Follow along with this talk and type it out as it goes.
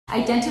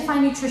Identify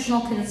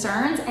nutritional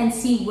concerns and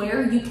see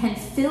where you can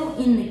fill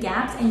in the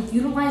gaps and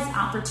utilize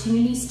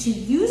opportunities to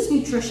use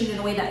nutrition in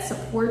a way that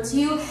supports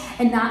you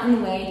and not in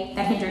a way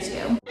that hinders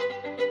you.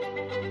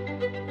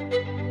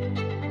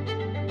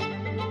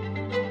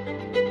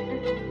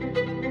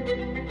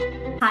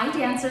 Hi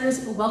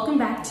dancers, welcome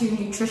back to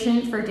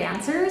Nutrition for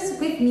Dancers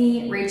with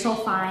me, Rachel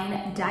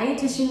Fine,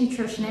 dietitian,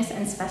 nutritionist,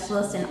 and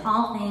specialist in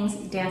all things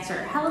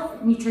dancer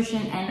health,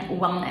 nutrition, and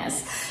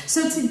wellness.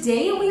 So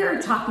today we are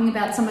talking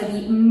about some of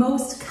the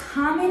most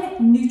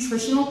common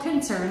nutritional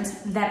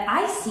concerns that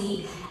I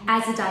see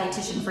as a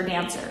dietitian for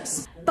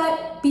dancers.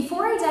 But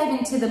before I dive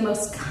into the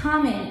most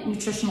common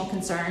nutritional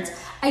concerns,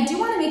 I do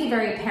want to make it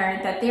very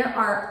apparent that there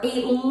are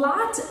a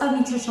lot of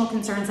nutritional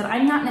concerns that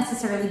I'm not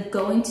necessarily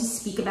going to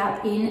speak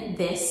about in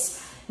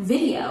this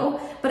video,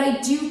 but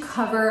I do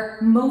cover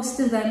most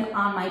of them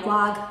on my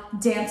blog,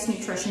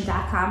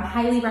 dancenutrition.com.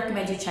 Highly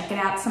recommend you check it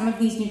out. Some of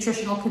these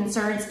nutritional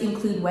concerns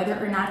include whether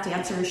or not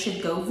dancers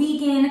should go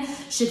vegan,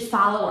 should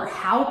follow or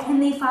how can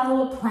they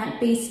follow a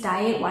plant-based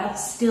diet while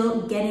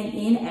still getting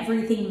in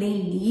everything they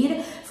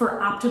need for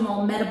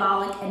optimal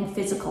metabolic and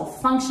physical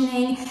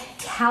functioning.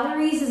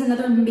 Calories is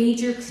another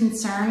major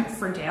concern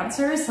for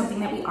dancers, something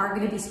that we are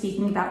going to be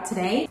speaking about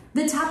today.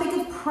 The topic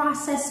of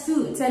processed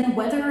foods and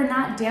whether or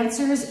not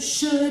dancers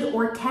should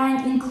or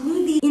can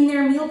include these in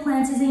their meal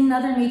plans is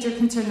another major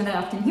concern that I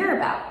often hear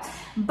about.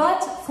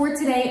 But for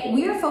today,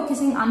 we are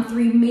focusing on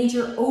three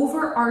major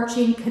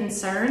overarching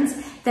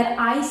concerns that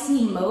I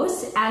see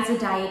most as a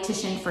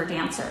dietitian for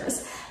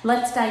dancers.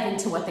 Let's dive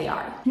into what they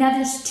are. Now,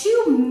 there's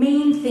two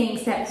main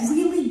things that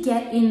really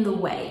get in the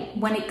way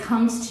when it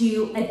comes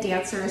to a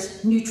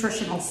dancer's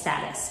nutritional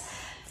status.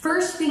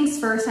 First things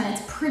first, and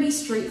it's pretty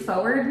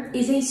straightforward,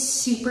 is a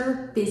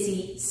super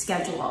busy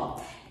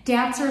schedule.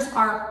 Dancers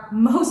are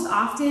most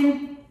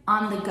often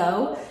on the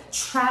go,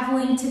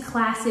 traveling to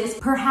classes,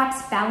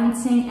 perhaps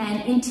balancing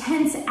an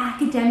intense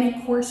academic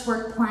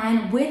coursework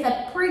plan with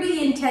a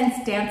pretty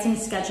intense dancing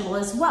schedule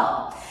as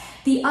well.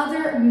 The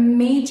other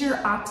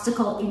major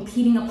obstacle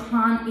impeding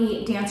upon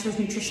a dancer's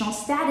nutritional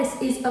status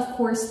is, of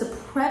course, the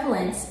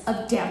prevalence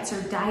of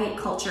dancer diet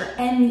culture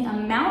and the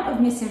amount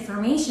of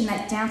misinformation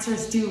that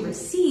dancers do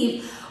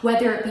receive,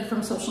 whether it be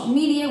from social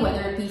media,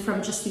 whether it be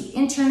from just the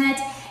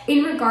internet,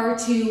 in regard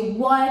to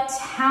what,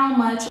 how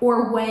much,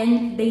 or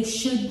when they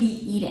should be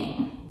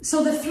eating.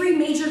 So the three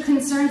major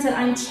concerns that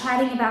I'm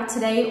chatting about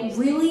today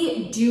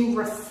really do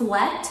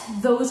reflect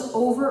those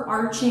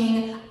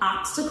overarching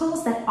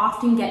obstacles that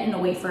often get in the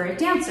way for a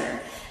dancer.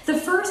 The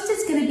first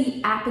is going to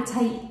be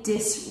appetite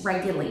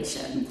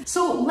dysregulation.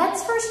 So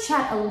let's first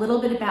chat a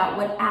little bit about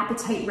what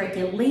appetite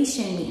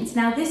regulation means.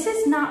 Now, this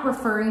is not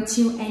referring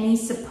to any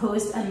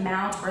supposed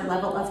amount or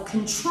level of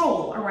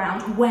control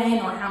around when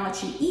or how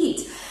much you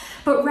eat,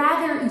 but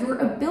rather your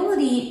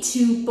ability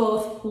to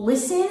both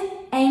listen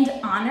and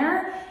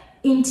honor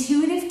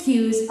intuitive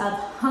cues of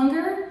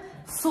hunger,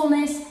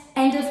 fullness,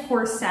 and of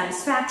course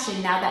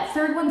satisfaction. Now that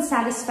third one,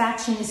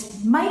 satisfaction,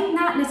 might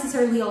not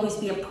necessarily always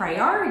be a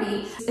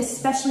priority,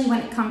 especially when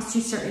it comes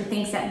to certain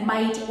things that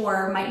might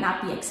or might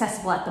not be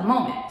accessible at the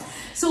moment.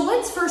 So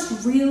let's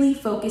first really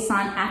focus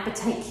on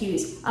appetite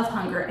cues of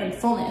hunger and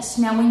fullness.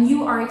 Now, when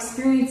you are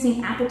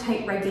experiencing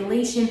appetite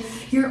regulation,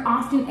 you're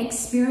often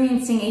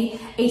experiencing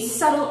a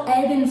subtle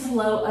ebb and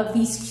flow of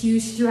these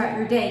cues throughout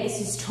your day. This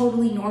is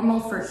totally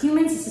normal for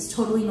humans. This is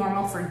totally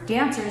normal for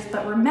dancers.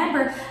 But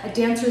remember, a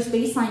dancer's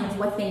baseline of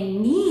what they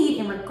need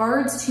in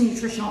regards to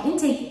nutritional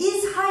intake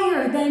is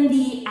higher than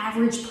the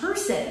average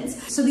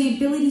person's. So the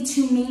ability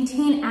to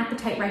maintain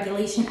appetite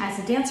regulation as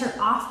a dancer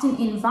often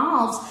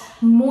involves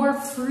more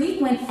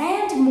frequent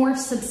and more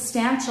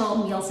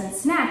substantial meals and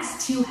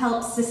snacks to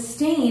help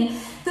sustain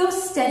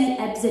those steady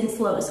ebbs and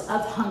flows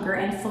of hunger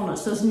and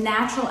fullness, those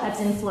natural ebbs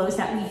and flows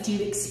that we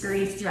do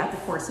experience throughout the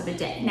course of a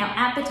day. Now,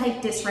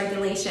 appetite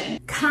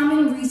dysregulation.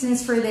 Common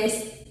reasons for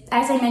this,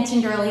 as I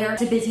mentioned earlier,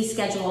 it's a busy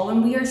schedule.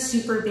 When we are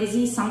super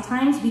busy,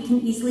 sometimes we can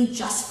easily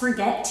just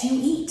forget to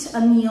eat a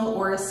meal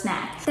or a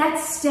snack. That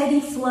steady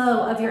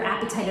flow of your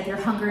appetite, of your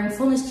hunger and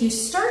fullness cue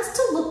starts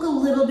to look a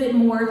little bit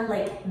more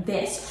like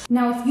this.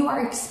 Now, if you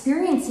are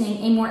experiencing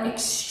a more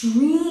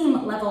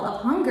extreme level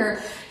of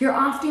hunger, you're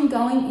often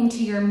going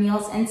into your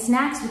meals and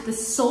snacks with the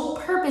sole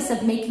purpose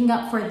of making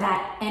up for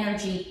that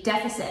energy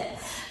deficit.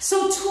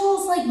 So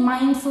tools like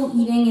mindful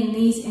eating in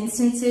these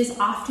instances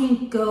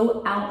often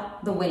go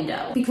out the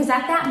window because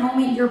at that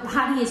moment, your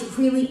body is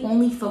really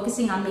only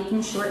focusing on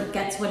making sure it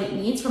gets what it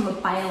needs from a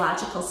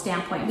biological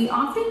standpoint. We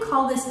often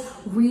call this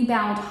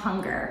rebound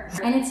hunger,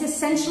 and it's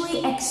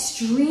essentially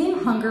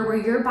extreme hunger where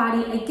your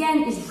body,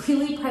 again, is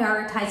really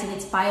prioritizing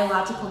its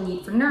biological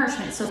need for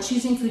nourishment. So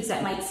choosing foods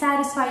that might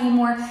satisfy you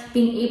more,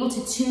 being able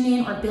to tune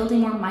in or build a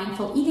more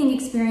mindful eating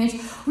experience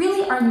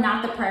really are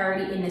not the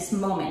priority in this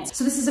moment.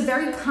 So this is a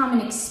very common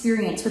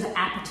experience with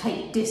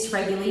appetite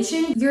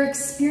dysregulation. You're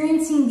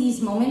experiencing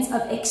these moments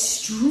of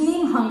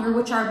extreme hunger,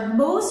 which are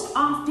most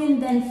often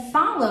then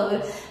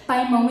followed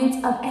by moments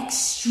of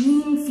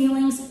extreme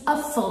feelings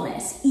of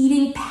fullness,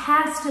 eating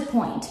past a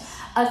point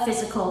of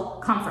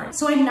physical comfort.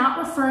 So I'm not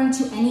referring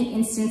to any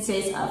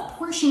instances of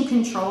portion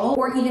control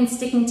or even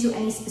sticking to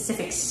any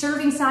specific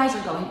serving size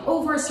or going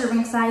over a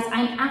serving size.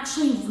 I'm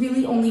actually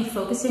really only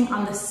focusing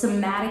on the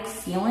somatic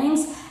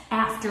feelings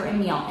after a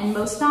meal. And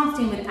most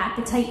often with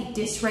appetite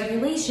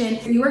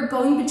dysregulation, you are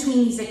going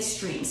between these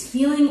extremes,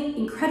 feeling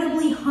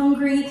incredibly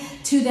hungry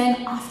to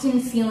then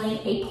often feeling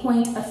a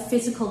point of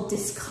physical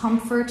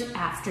discomfort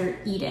after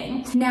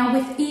eating. Now,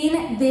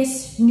 within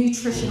this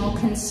nutritional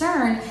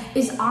concern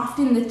is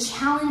often the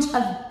challenge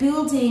of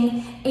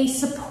building a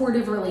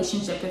supportive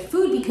relationship with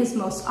food, because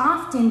most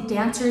often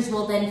dancers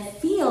will then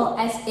feel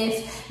as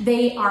if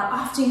they are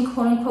often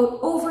quote unquote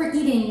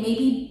overeating,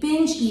 maybe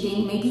binge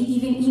eating, maybe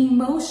even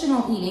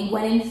emotional eating,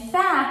 when in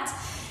fact,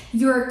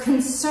 your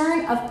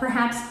concern of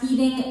perhaps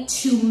eating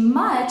too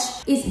much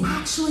is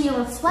actually a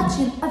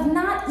reflection of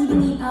not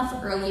eating enough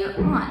earlier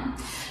on.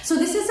 So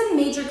this is a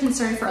major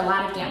concern for a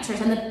lot of dancers,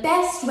 and the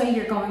best way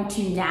you're going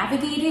to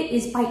navigate it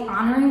is by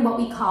honoring what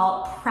we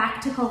call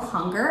practical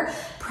hunger.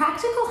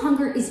 Practical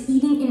hunger is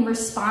eating in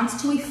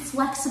response to a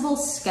flexible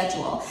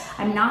schedule.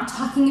 I'm not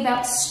talking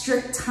about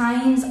strict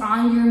times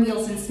on your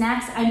meals and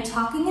snacks. I'm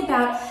talking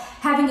about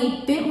having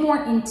a bit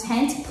more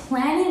intent,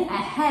 planning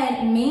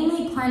ahead,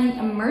 mainly planning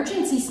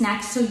emergency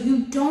snacks so you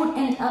don't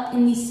end up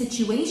in these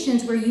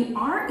situations where you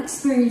are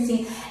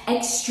experiencing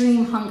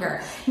extreme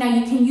hunger. Now,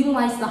 you can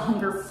utilize the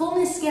hunger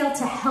fullness scale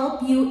to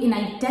help you in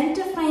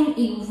identifying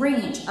a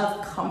range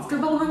of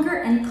comfortable hunger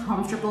and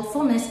comfortable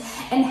fullness,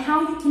 and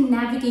how you can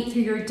navigate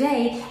through your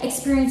day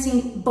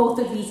experiencing both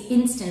of these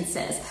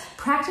instances.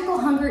 Practical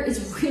hunger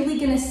is really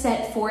going to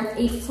set forth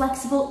a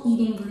flexible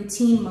eating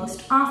routine.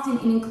 Most often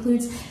it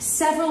includes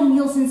several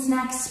meals and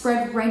snacks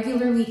spread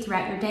regularly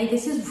throughout your day.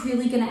 This is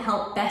really going to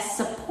help best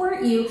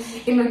support you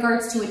in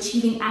regards to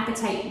achieving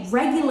appetite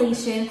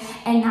regulation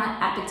and not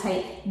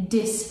appetite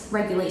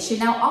dysregulation.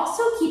 Now,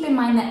 also keep in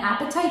mind that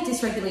appetite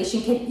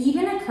dysregulation can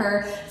even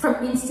occur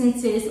from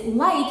instances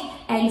like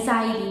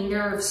anxiety,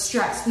 nerves,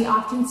 stress. We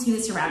often see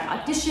this around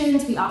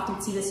auditions. We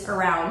often see this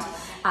around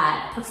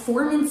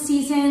performance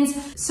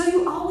seasons. So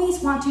you always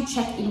want to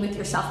check in with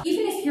yourself.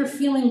 Even if you're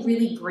feeling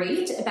really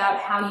great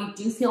about how you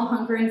do feel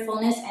hunger and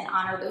fullness and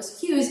honor those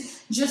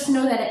cues, just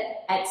know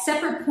that at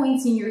separate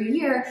points in your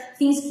year,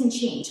 things can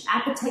change.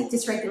 Appetite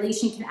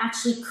dysregulation can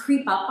actually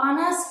creep up on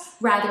us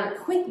rather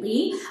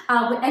quickly,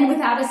 and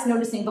without us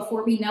noticing.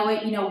 Before we know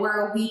it,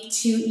 we're a week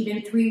to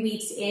even 3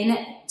 weeks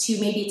in to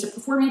maybe it's a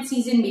performance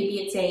season, maybe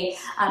it's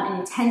an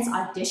intense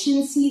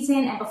audition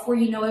season, and before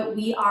you know it,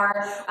 we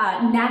are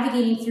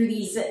navigating through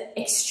these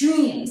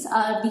extremes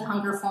of the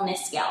hunger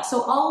fullness scale.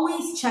 So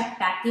always check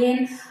back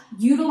in,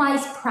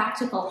 utilize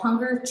practical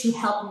hunger to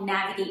help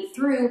navigate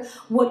through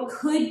what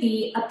could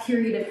be a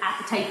period of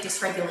appetite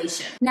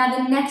dysregulation. Now,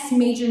 the next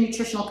major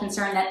nutritional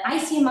concern that I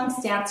see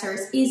amongst dancers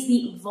is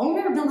the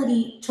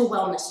vulnerability to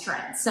wellness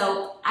trends.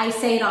 So I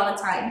say it all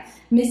the time,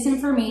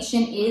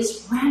 misinformation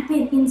is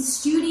rampant in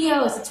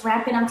studios, it's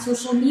rampant on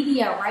social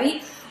media,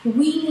 right?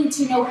 We need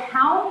to know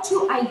how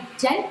to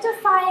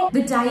identify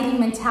the dieting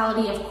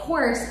mentality, of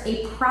course,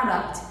 a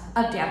product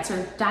of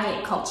dancer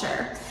diet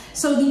culture.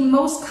 So the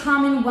most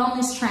common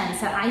wellness trends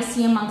that I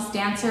see amongst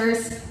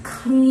dancers,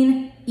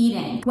 clean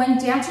eating. When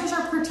dancers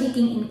are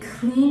partaking in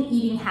clean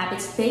eating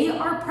habits, they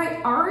are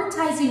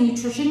prioritizing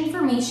nutrition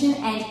information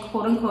and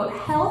quote unquote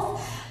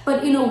health,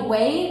 but in a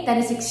way that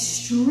is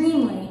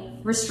extremely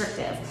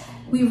restrictive.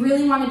 We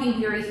really want to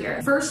be wary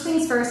here. First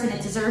things first, and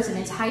it deserves an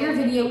entire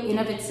video in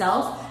of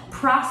itself,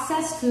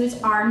 processed foods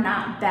are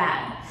not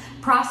bad.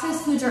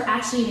 Processed foods are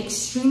actually an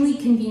extremely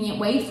convenient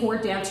way for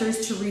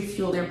dancers to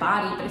refuel their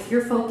body. But if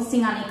you're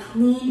focusing on a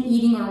clean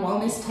eating or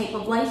wellness type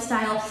of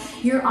lifestyle,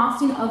 you're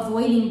often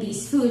avoiding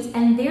these foods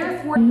and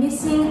therefore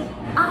missing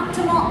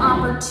optimal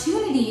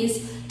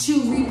opportunities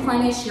to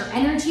replenish your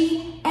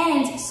energy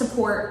and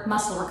support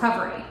muscle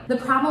recovery. The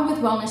problem with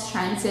wellness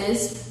trends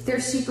is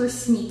they're super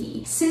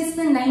sneaky. Since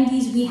the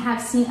 90s, we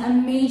have seen a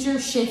major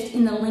shift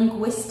in the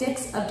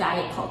linguistics of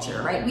diet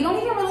culture, right? We don't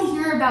even really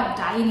hear about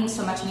dieting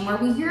so much anymore.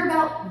 We hear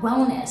about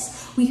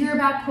wellness. We hear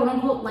about quote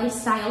unquote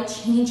lifestyle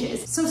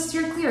changes. So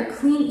steer clear.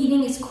 Clean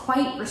eating is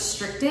quite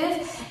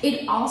restrictive.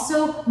 It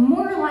also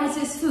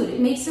moralizes food.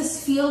 It makes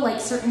us feel like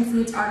certain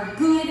foods are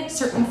good,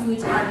 certain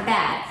foods are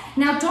bad.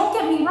 Now, don't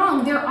get me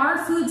wrong, there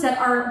are foods that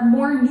are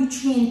more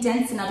nutrient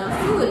dense than other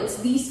foods.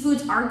 These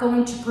foods are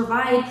going to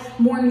provide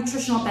more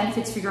nutritional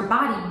benefits for your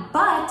body,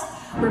 but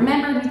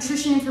remember,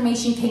 nutrition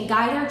information can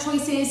guide our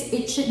choices.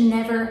 It should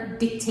never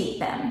dictate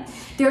them.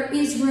 There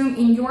is room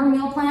in your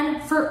meal plan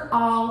for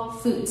all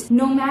foods,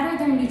 no matter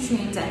their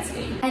nutrient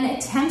density. And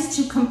attempts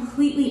to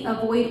completely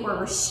avoid or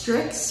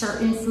restrict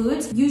certain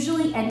foods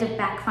usually end up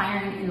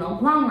backfiring in the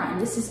long run.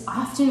 This is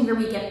often where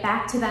we get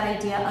back to that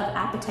idea of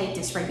appetite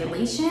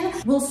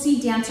dysregulation. We'll see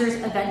dancers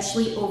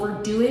eventually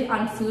overdo it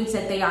on foods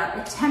that they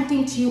are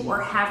attempting to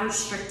or have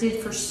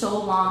restricted for so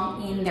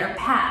long in their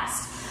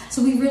past.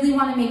 So we really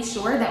want to make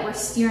sure that we're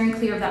steering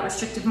clear of that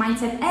restrictive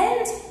mindset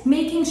and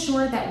making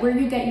sure that where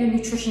you get your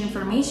nutrition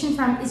information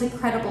from is a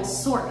credible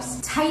source.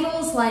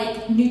 Titles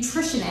like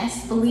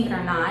Nutritionist, believe it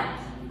or not,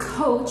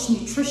 coach,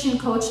 nutrition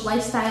coach,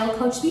 lifestyle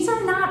coach, these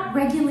are not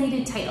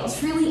regulated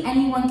titles. Really,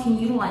 anyone can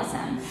utilize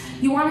them.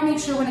 You want to make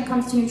sure when it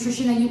comes to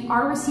nutrition that you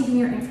are receiving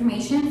your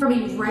information from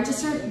a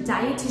registered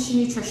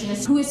dietitian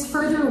nutritionist who is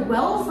further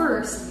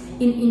well-versed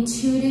in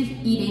intuitive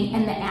eating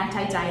and the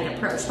anti-diet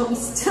approach. But we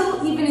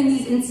still, even in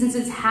these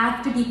instances,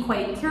 have to be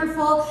quite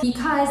careful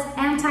because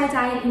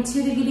anti-diet,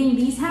 intuitive eating,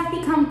 these have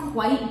become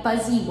quite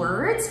buzzy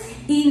words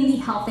in the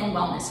health and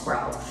wellness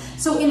world.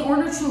 So in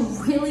order to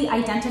really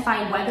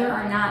identify whether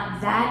or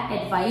not that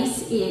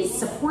advice is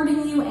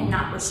supporting you and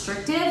not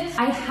restrictive,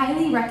 I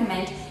highly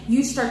recommend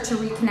you start to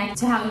reconnect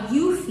to how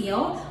you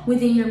feel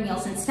within your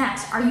meals and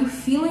snacks. Are you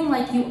feeling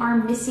like you are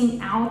missing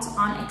out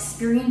on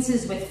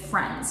experiences with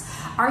friends?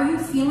 Are you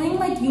feeling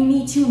like you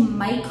need to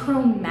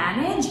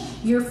micromanage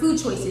your food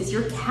choices,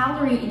 your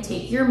calorie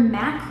intake, your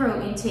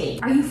macro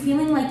intake? Are you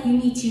feeling like you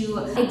need to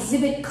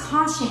exhibit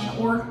caution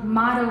or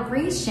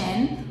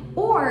moderation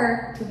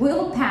or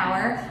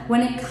willpower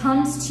when it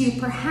comes to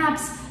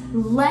perhaps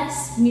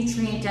less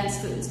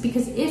nutrient-dense foods?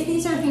 Because if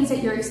these are things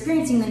that you're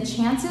experiencing, then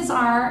chances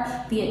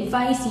are the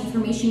advice, the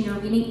information you're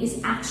reading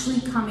is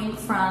actually coming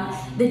from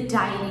the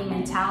dieting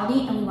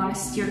mentality, and we want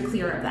to steer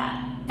clear of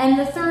that. And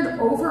the third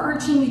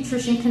overarching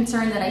nutrition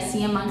concern that I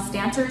see amongst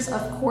dancers,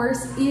 of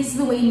course, is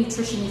the way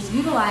nutrition is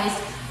utilized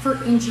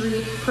for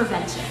injury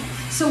prevention.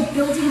 So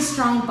building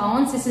strong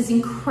bones, this is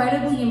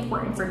incredibly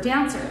important for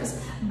dancers.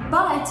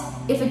 But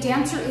if a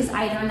dancer is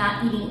either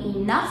not eating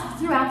enough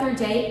throughout their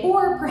day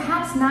or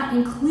perhaps not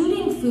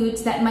including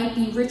foods that might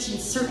be rich in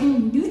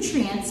certain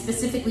nutrients,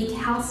 specifically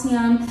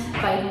calcium,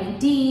 vitamin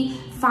D,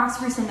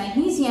 phosphorus, and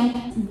magnesium,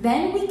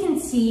 then we can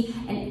see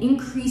an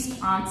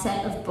increased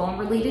onset of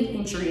bone-related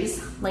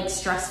injuries like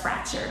stress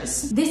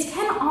fractures. This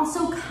can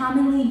also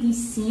commonly be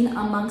seen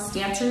amongst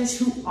dancers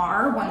who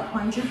are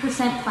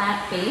 100%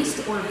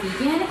 plant-based or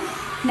vegan.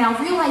 Now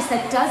realize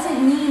that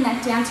doesn't mean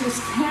that dancers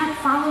can't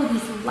follow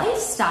these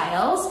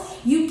lifestyles.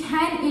 You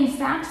can in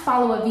fact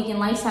follow a vegan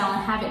lifestyle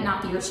and have it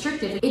not be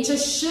restrictive. It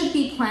just should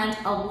be planned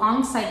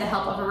alongside the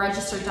help of a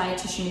registered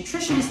dietitian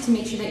nutritionist to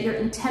make sure that your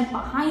intent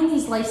behind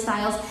these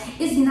lifestyles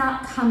is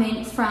not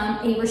coming from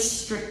a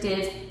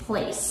restrictive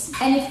place.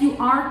 And if you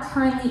are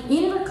currently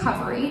in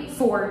recovery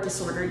for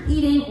disordered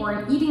eating or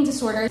an eating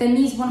disorder, then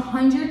these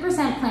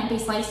 100%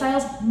 plant-based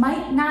lifestyles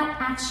might not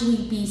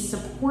actually be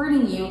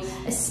supporting you,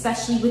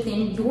 especially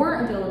within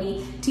your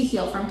ability to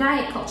heal from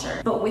diet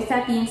culture. But with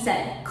that being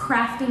said,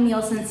 crafting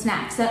meals and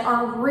snacks that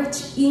are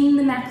rich in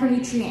the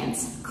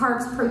macronutrients,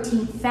 carbs,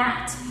 protein,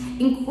 fat,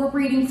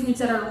 incorporating foods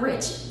that are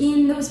rich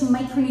in those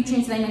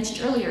micronutrients that I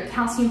mentioned earlier,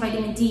 calcium,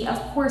 vitamin D. Of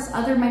course,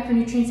 other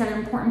micronutrients that are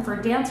important for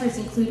dancers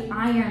include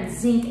iron,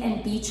 zinc,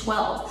 and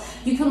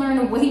B12. You can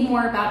learn way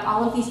more about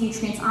all of these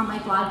nutrients on my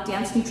blog,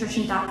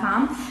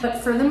 dancenutrition.com.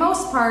 But for the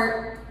most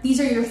part, these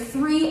are your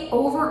three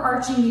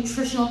overarching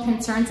nutritional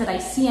concerns that I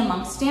see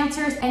amongst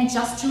dancers. And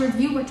just to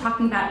review, we're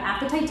talking about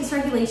appetite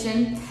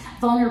dysregulation,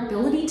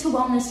 vulnerability to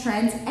wellness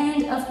trends,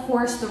 and of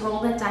course, the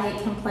role that diet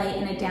can play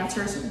in a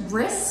dancer's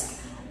risk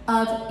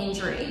of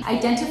injury.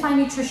 Identify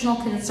nutritional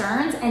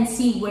concerns and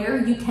see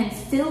where you can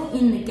fill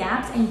in the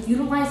gaps and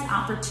utilize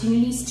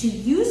opportunities to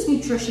use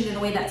nutrition in a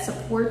way that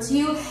supports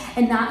you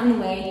and not in a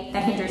way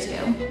that hinders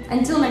you.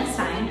 Until next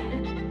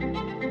time.